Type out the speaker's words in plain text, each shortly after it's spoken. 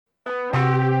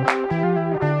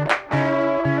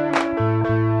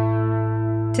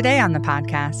Today on the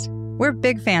podcast, we're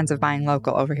big fans of buying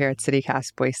local over here at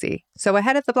CityCast Boise. So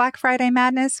ahead of the Black Friday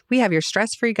madness, we have your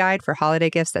stress-free guide for holiday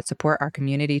gifts that support our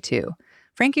community too.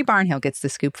 Frankie Barnhill gets the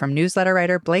scoop from newsletter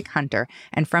writer Blake Hunter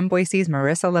and from Boise's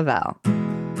Marissa Lavelle.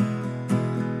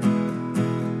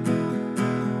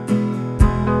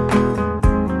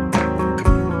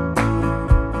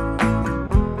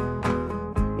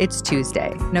 It's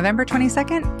Tuesday, November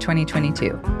 22nd,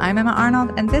 2022. I'm Emma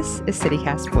Arnold, and this is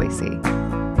CityCast Boise.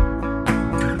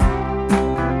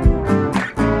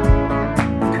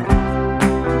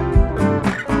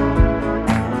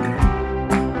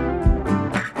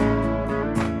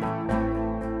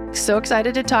 So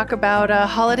excited to talk about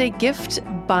holiday gift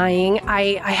buying.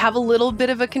 I have a little bit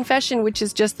of a confession, which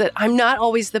is just that I'm not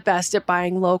always the best at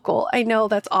buying local. I know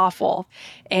that's awful.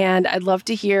 And I'd love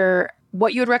to hear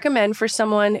what you would recommend for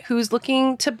someone who's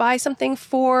looking to buy something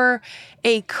for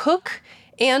a cook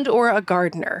and or a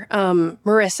gardener.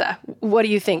 Marissa, what do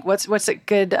you think? What's a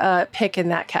good pick in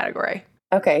that category?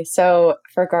 Okay, so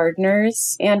for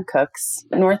gardeners and cooks,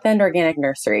 North End Organic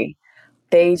Nursery,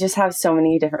 they just have so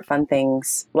many different fun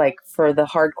things, like for the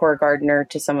hardcore gardener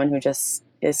to someone who just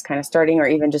is kind of starting or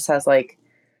even just has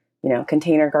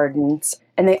container gardens.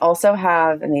 And they also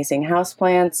have amazing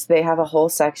houseplants. They have a whole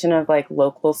section of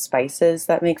local spices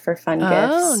that make for fun gifts.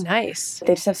 Oh, nice.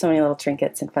 They just have so many little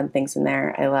trinkets and fun things in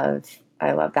there. I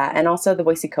love that. And also the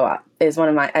Boise Co-op is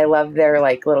I love their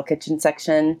little kitchen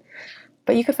section.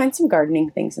 But you could find some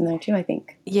gardening things in there too, I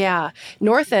think. Yeah.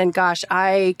 North End, gosh,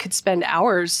 I could spend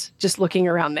hours just looking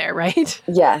around there, right?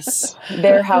 Yes.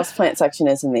 Their houseplant section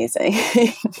is amazing.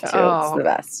 It's the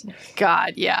best.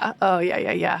 God, yeah. Oh,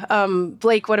 yeah.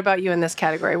 Blake, what about you in this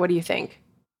category? What do you think?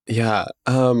 Yeah.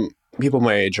 People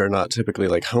my age are not typically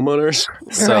homeowners.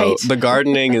 So Right. The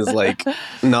gardening is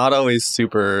not always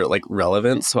super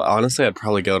relevant. So honestly, I'd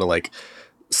probably go to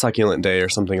Succulent Day or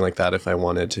something like that if I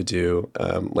wanted to do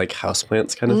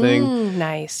houseplants kind of thing.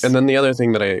 Nice. And then the other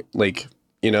thing that I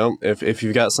if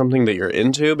you've got something that you're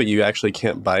into but you actually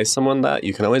can't buy someone that,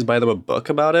 you can always buy them a book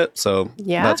about it. So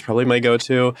that's probably my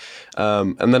go-to.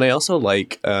 And then I also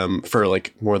for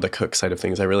more the cook side of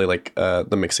things, I really like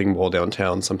the Mixing Bowl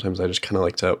downtown. Sometimes I just kind of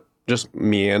like to just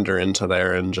meander into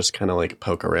there and just kind of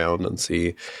poke around and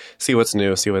see what's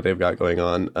new, see what they've got going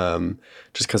on.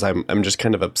 Just because I'm just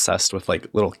kind of obsessed with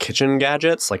little kitchen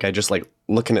gadgets. I just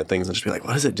looking at things and just be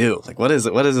what does it do? What is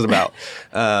it about?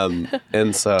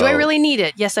 And so do I really need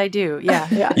it? Yes, I do.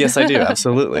 Yeah. Yes, I do.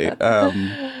 Absolutely.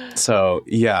 So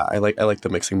yeah, I like the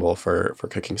Mixing Bowl for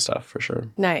cooking stuff for sure.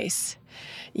 Nice.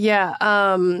 Yeah.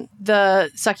 The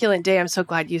Succulent Day, I'm so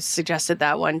glad you suggested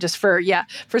that one just for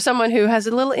someone who has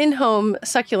a little in-home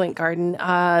succulent garden.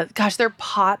 Gosh, their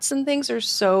pots and things are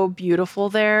so beautiful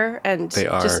there. And they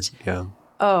are. Yeah.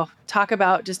 Oh, talk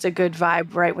about just a good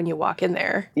vibe right when you walk in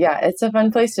there. Yeah. It's a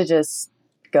fun place to just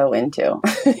go into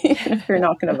if you're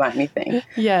not going to buy anything.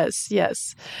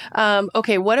 Yes.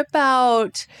 Okay. What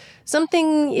about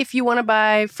something if you want to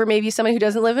buy for maybe somebody who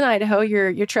doesn't live in Idaho,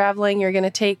 you're traveling, you're going to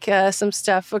take some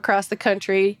stuff across the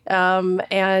country,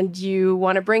 and you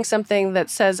want to bring something that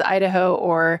says Idaho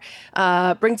or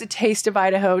brings a taste of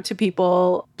Idaho to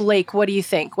people. Blake, what do you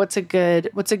think? What's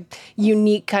a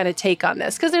unique kind of take on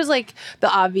this? Because there's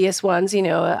the obvious ones,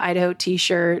 Idaho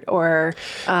t-shirt or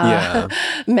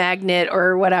magnet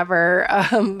or whatever.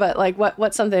 But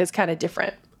what's something that's kind of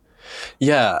different?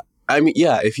 Yeah. I mean,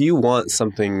 yeah, if you want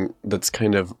something that's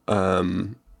kind of, I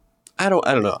don't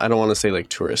know. I don't want to say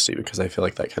touristy because I feel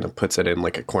that kind of puts it in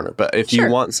a corner. But if you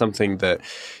want something that,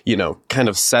 kind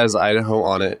of says Idaho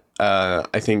on it,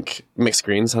 I think Mixed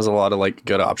Greens has a lot of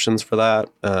good options for that.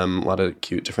 A lot of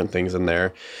cute different things in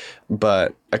there.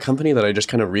 But a company that I just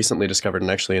kind of recently discovered,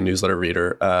 and actually a newsletter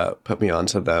reader put me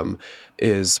onto them,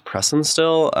 is Press and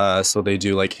Still. So they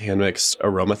do hand-mixed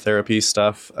aromatherapy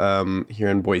stuff here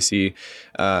in Boise.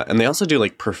 And they also do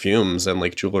perfumes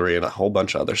and jewelry and a whole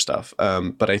bunch of other stuff.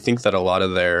 But I think that a lot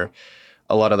of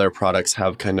their products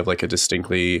have kind of a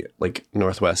distinctly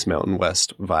Northwest Mountain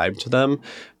West vibe to them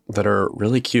that are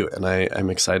really cute, and I'm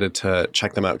excited to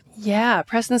check them out. Yeah,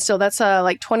 Preston Still, that's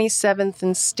 27th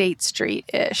and State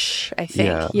Street-ish, I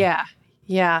think.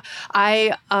 Yeah.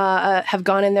 I have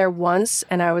gone in there once,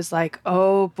 and I was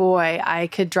oh boy, I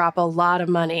could drop a lot of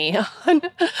money on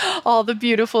all the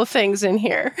beautiful things in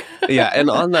here. Yeah, and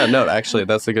on that note, actually,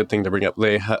 that's a good thing to bring up.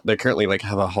 They currently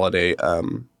have a holiday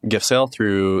gift sale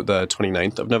through the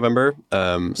 29th of November.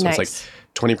 So nice. It's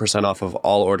 20% off of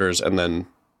all orders, and then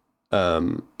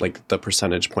the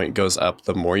percentage point goes up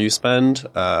the more you spend,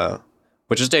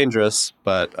 which is dangerous,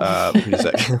 but pretty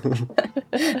sick.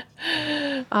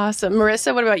 Awesome.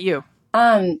 Marissa, what about you?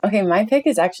 Okay, my pick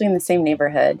is actually in the same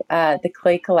neighborhood. The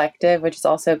Clay Collective, which is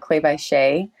also Clay by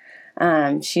Shay.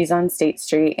 She's on State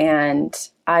Street, and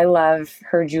I love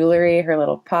her jewelry, her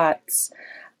little pots.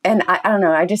 And I don't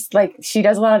know, I just like, she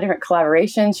does a lot of different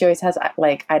collaborations. She always has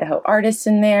like Idaho artists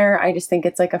in there. I just think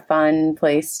it's like a fun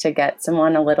place to get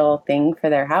someone a little thing for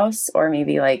their house, or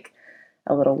maybe like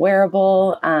a little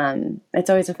wearable. It's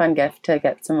always a fun gift to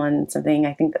get someone something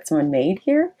I think that someone made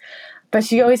here. But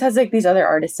she always has like these other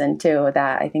artists in too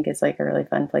that I think is like a really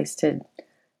fun place to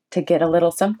get a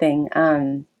little something.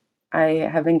 I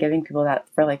have been giving people that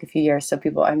for like a few years. So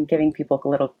I'm giving people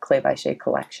little Clay by Shay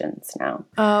collections now.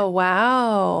 Oh,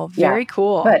 wow. Very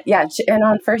cool. But yeah, and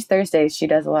on First Thursdays, she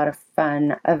does a lot of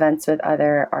fun events with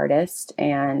other artists.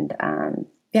 And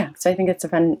so I think it's a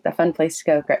fun place to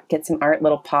go get some art,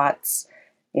 little pots,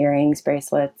 earrings,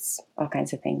 bracelets, all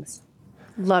kinds of things.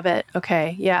 Love it.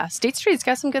 Okay. Yeah. State Street's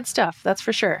got some good stuff. That's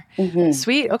for sure. Mm-hmm.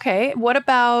 Sweet. Okay. What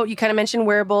about, you kind of mentioned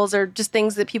wearables or just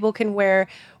things that people can wear.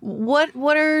 What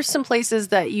are some places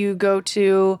that you go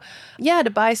to, to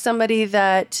buy somebody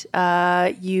that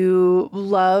you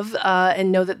love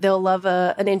and know that they'll love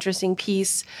an interesting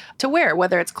piece to wear,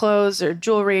 whether it's clothes or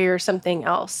jewelry or something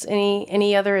else?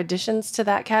 Any other additions to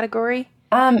that category?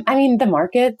 I mean, the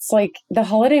markets, like the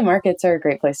holiday markets are a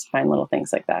great place to find little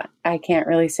things like that. I can't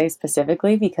really say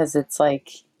specifically because it's like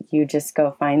you just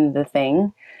go find the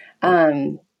thing.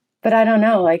 But I don't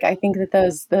know, like I think that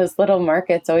those little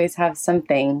markets always have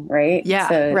something, right?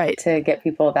 Yeah, right. To get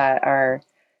people that are,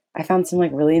 I found some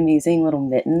like really amusing little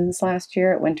mittens last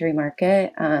year at Wintry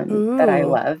Market that I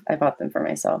love. I bought them for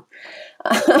myself.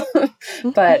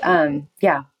 But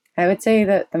I would say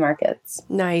that the markets.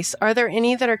 Nice. Are there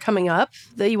any that are coming up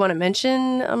that you want to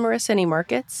mention, Marissa? Any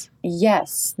markets?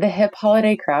 Yes. The Hip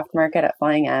Holiday Craft Market at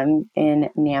Flying M in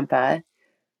Nampa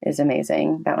is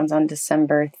amazing. That one's on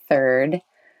December 3rd.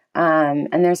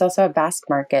 And there's also a Basque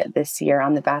Market this year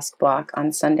on the Basque Block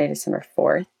on Sunday, December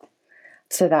 4th.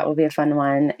 So that will be a fun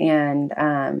one. And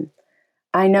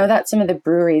I know that some of the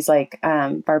breweries like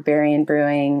Barbarian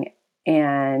Brewing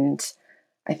and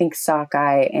I think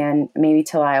Sockeye and maybe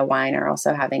Talia Wine are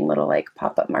also having little like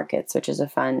pop-up markets, which is a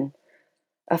fun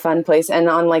place. And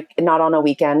on like, not on a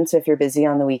weekend. So if you're busy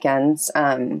on the weekends,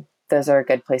 those are a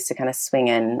good place to kind of swing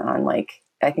in on like,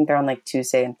 I think they're on like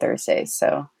Tuesday and Thursday.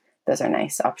 So those are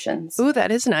nice options. Ooh,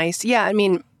 that is nice. Yeah. I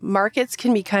mean, markets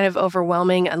can be kind of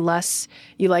overwhelming unless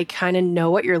you like kind of know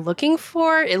what you're looking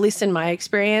for, at least in my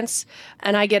experience.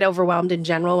 And I get overwhelmed in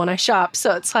general when I shop.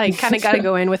 So it's like kind of got to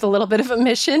go in with a little bit of a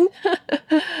mission.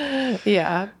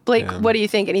 Yeah. Blake, What do you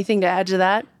think? Anything to add to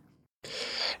that?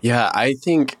 Yeah, I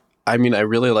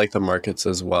really like the markets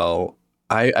as well.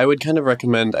 I would kind of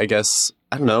recommend, I guess,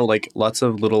 I don't know, like lots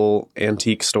of little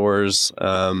antique stores,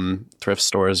 thrift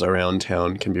stores around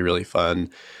town can be really fun.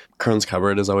 Kern's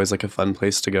Cupboard is always like a fun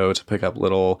place to go to pick up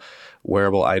little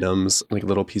wearable items, like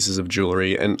little pieces of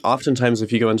jewelry. And oftentimes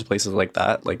if you go into places like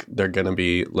that, like they're going to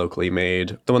be locally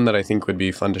made. The one that I think would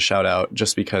be fun to shout out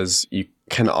just because you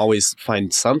can always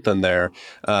find something there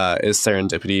is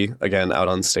Serendipity, again, out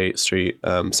on State Street.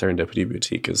 Serendipity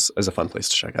Boutique is a fun place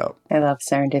to check out. I love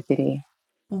Serendipity.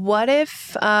 What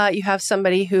if you have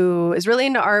somebody who is really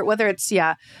into art, whether it's,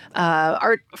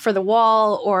 art for the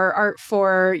wall or art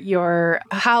for your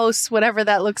house, whatever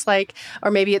that looks like, or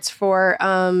maybe it's for,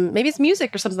 maybe it's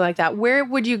music or something like that. Where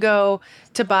would you go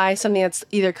to buy something that's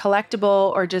either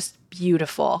collectible or just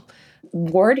beautiful?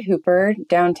 Ward Hooper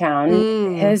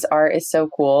downtown, his art is so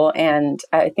cool. And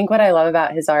I think what I love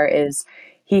about his art is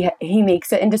he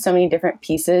makes it into so many different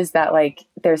pieces that like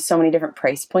there's so many different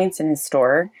price points in his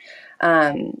store.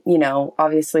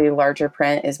 Obviously larger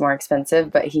print is more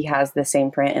expensive, but he has the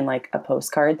same print in like a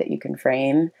postcard that you can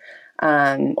frame,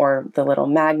 or the little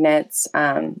magnets.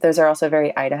 Those are also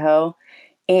very Idaho.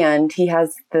 And he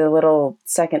has the little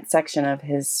second section of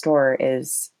his store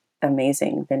is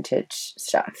amazing vintage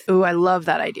stuff. Ooh, I love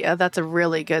that idea. That's a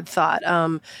really good thought.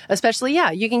 Especially,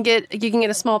 you can get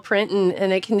a small print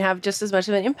and it can have just as much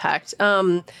of an impact.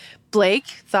 Blake,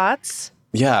 thoughts?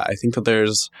 Yeah, I think that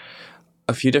there's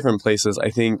a few different places. I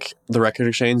think the Record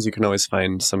Exchange, you can always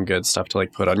find some good stuff to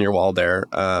like put on your wall there.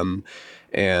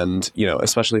 And,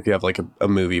 especially if you have like a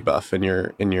movie buff in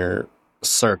your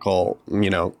circle,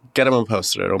 get them a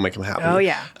poster. It'll make them happy. Oh,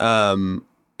 yeah.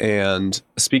 And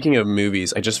speaking of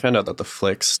movies, I just found out that the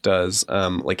Flicks does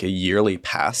like a yearly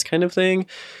pass kind of thing.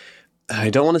 I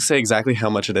don't want to say exactly how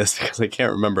much it is because I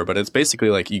can't remember, but it's basically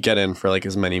like you get in for like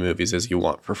as many movies as you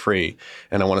want for free.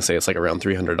 And I want to say it's like around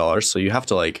 $300. So you have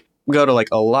to like go to like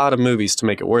a lot of movies to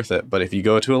make it worth it. But if you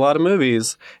go to a lot of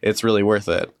movies, it's really worth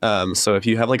it. So if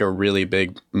you have like a really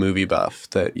big movie buff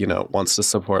that, you know, wants to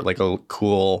support like a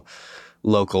cool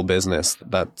local business,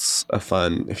 that's a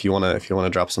fun, if you want to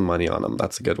drop some money on them,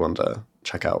 that's a good one to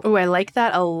check out. Oh, I like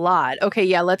that a lot. Okay,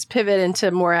 yeah, let's pivot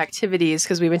into more activities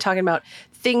because we've been talking about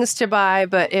things to buy.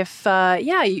 But if,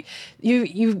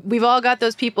 we've all got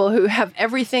those people who have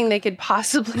everything they could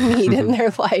possibly need in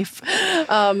their life.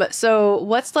 So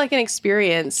what's like an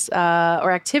experience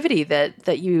or activity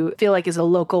that you feel like is a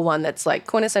local one that's like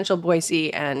quintessential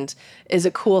Boise and is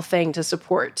a cool thing to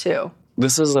support too?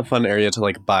 This is a fun area to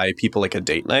like buy people like a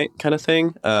date night kind of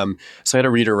thing. So I had a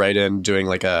reader write in doing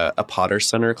like a Potter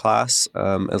Center class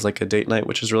as like a date night,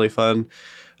 which is really fun.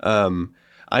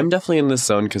 I'm definitely in this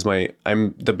zone because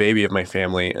I'm the baby of my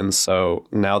family. And so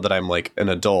now that I'm like an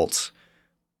adult,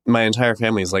 my entire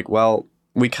family is like, well,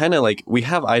 we kind of like, we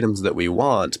have items that we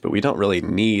want, but we don't really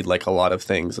need like a lot of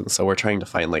things. And so we're trying to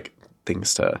find like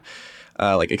things to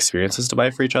like experiences to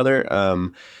buy for each other.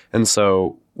 And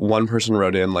so one person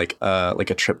wrote in like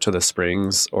a trip to the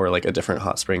springs or like a different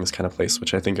hot springs kind of place,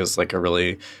 which I think is like a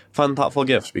really fun, thoughtful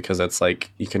gift because it's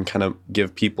like you can kind of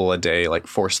give people a day, like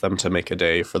force them to make a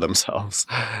day for themselves,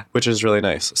 which is really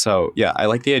nice. So yeah, I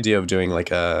like the idea of doing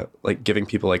like giving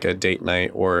people like a date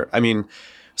night, or I mean,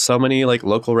 so many like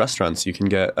local restaurants you can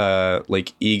get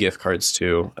like e-gift cards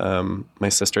to. My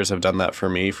sisters have done that for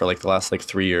me for like the last like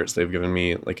 3 years. They've given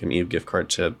me like an e-gift card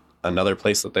to another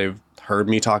place that they've heard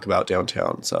me talk about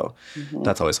downtown. So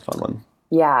that's always a fun one.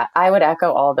 Yeah, I would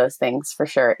echo all those things for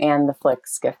sure. And the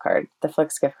Flix gift card. The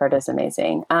Flix gift card is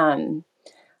amazing. One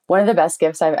of the best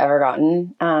gifts I've ever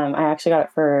gotten, I actually got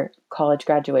it for college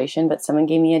graduation, but someone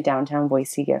gave me a downtown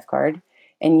Boise gift card,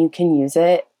 and you can use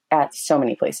it at so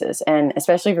many places. And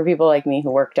especially for people like me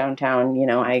who work downtown, you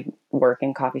know, I work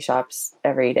in coffee shops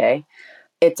every day.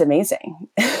 It's amazing.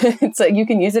 It's like you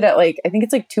can use it at like, I think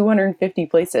it's like 250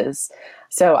 places.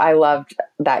 So I loved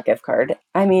that gift card.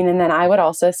 I mean, and then I would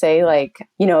also say like,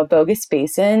 you know, a Bogus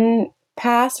Basin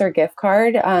pass or gift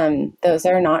card, those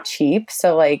are not cheap.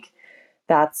 So like,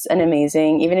 that's an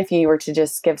amazing, even if you were to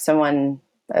just give someone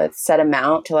a set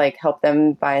amount to like help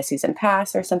them buy a season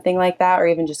pass or something like that, or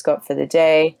even just go up for the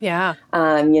day. Yeah.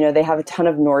 You know, they have a ton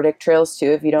of Nordic trails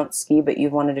too. If you don't ski, but you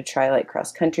wanted to try like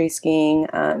cross country skiing,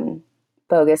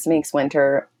 Bogus makes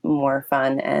winter more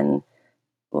fun and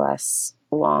less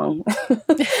long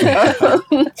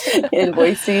in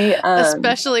Boise.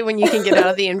 Especially when you can get out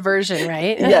of the inversion,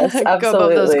 right? Yes, absolutely. Go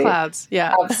above those clouds.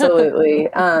 Yeah. Absolutely.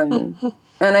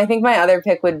 And I think my other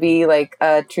pick would be like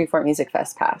a Treefort Music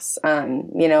Fest pass.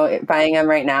 You know, buying them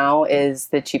right now is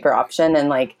the cheaper option. And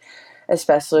like,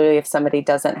 especially if somebody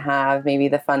doesn't have maybe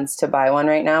the funds to buy one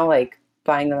right now, like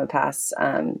buying them a pass,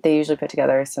 they usually put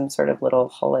together some sort of little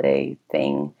holiday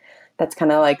thing. That's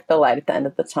kind of like the light at the end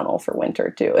of the tunnel for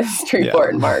winter too, is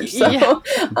Treefort in March. So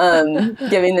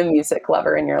giving the music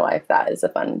lover in your life, that is a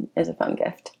fun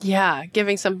gift. Yeah.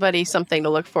 Giving somebody something to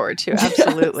look forward to.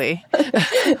 Absolutely.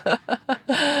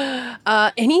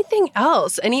 Anything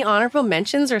else? Any honorable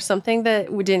mentions or something that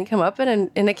didn't come up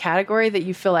in a category that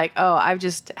you feel like, oh, I've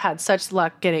just had such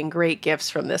luck getting great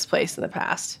gifts from this place in the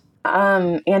past?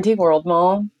 Antique World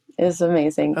Mall is an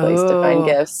amazing place to find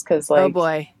gifts. Cause like, oh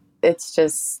boy, it's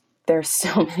just, there's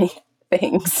so many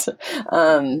things.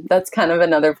 That's kind of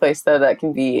another place though that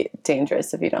can be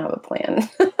dangerous if you don't have a plan.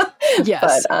 Yes.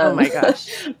 But, oh my gosh.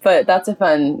 But that's a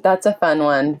fun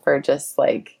one for just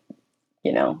like,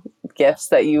 you know, gifts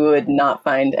that you would not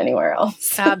find anywhere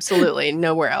else. Absolutely.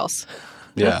 Nowhere else.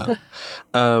 Yeah.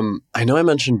 I know I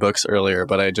mentioned books earlier,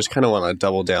 but I just kind of want to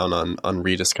double down on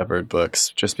rediscovered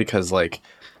books, just because like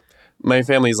my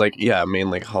family's like, yeah, main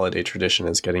like holiday tradition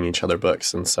is getting each other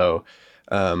books. And so,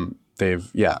 they're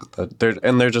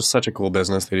just such a cool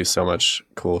business. They do so much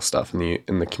cool stuff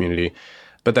in the community.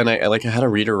 But then I had a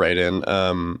reader write in,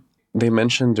 they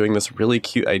mentioned doing this really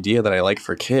cute idea that I like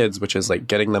for kids, which is like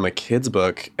getting them a kid's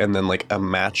book and then like a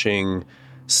matching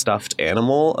stuffed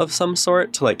animal of some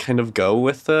sort to like kind of go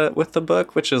with the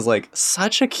book, which is like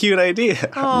such a cute idea.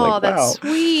 Oh, like, that's wow.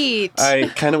 sweet. I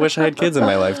kind of wish I had kids in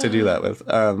my life to do that with,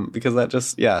 because that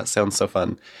just, sounds so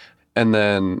fun. And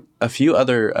then a few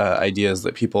other ideas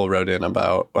that people wrote in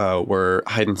about were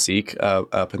hide and seek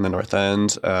up in the North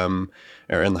End,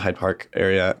 or in the Hyde Park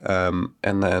area.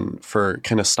 And then for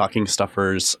kind of stocking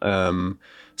stuffers,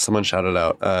 someone shouted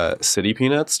out City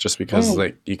Peanuts, just because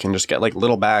like you can just get like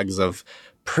little bags of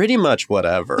pretty much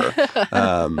whatever,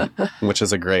 which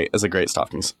is a great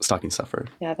stocking stuffer.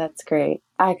 Yeah, that's great.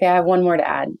 I have one more to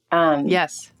add.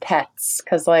 Yes. Pets,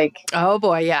 because like... Oh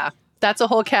boy, yeah. That's a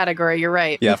whole category. You're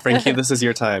right. Yeah, Frankie, this is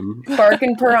your time. Bark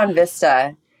and Purr on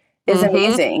Vista is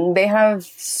amazing. They have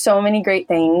so many great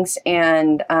things,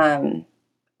 and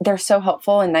they're so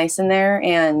helpful and nice in there.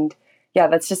 And yeah,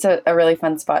 that's just a really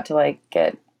fun spot to like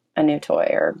get a new toy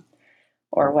or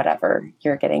whatever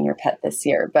you're getting your pet this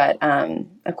year. But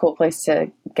a cool place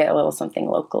to get a little something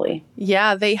locally.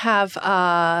 Yeah, they have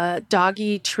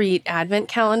doggy treat advent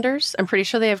calendars. I'm pretty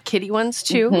sure they have kitty ones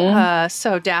too.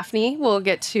 So Daphne will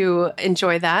get to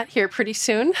enjoy that here pretty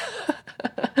soon.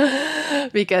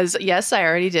 Because yes, I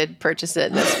already did purchase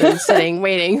it, and it's been sitting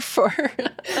waiting for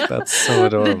that's so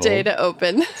adorable. The day to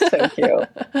open. So cute.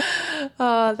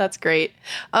 Oh, that's great.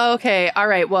 Okay, all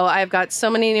right. Well, I've got so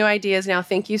many new ideas now.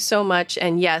 Thank you so much.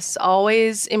 And yes,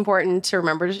 always important to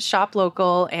remember to shop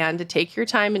local and to take your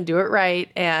time and do it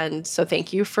right. And so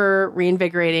thank you for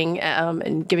reinvigorating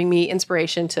and giving me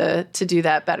inspiration to do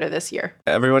that better this year.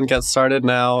 Everyone gets started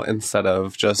now instead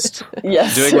of just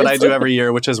Yes. doing what I do every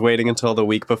year, which is waiting until the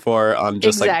week before on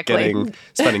just Exactly. like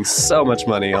spending so much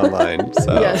money online.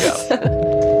 So Yes. yeah.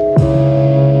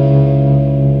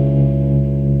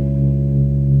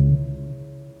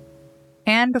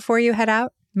 And before you head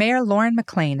out, Mayor Lauren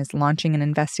McLean is launching an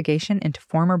investigation into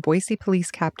former Boise Police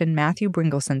Captain Matthew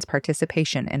Bringelson's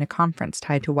participation in a conference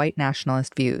tied to white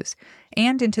nationalist views,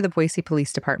 and into the Boise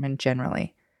Police Department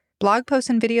generally. Blog posts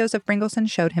and videos of Bringelson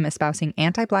showed him espousing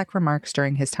anti-Black remarks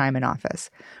during his time in office,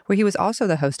 where he was also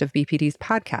the host of BPD's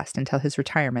podcast until his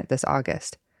retirement this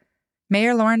August.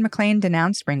 Mayor Lauren McLean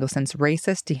denounced Bringelson's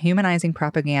racist, dehumanizing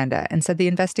propaganda and said the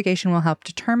investigation will help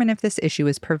determine if this issue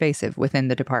is pervasive within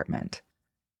the department.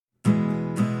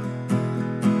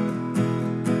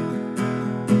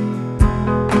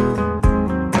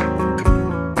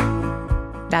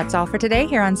 That's all for today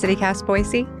here on CityCast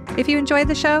Boise. If you enjoyed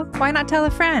the show, why not tell a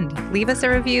friend? Leave us a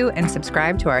review and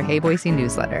subscribe to our Hey Boise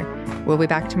newsletter. We'll be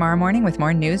back tomorrow morning with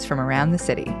more news from around the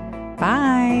city.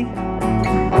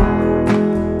 Bye!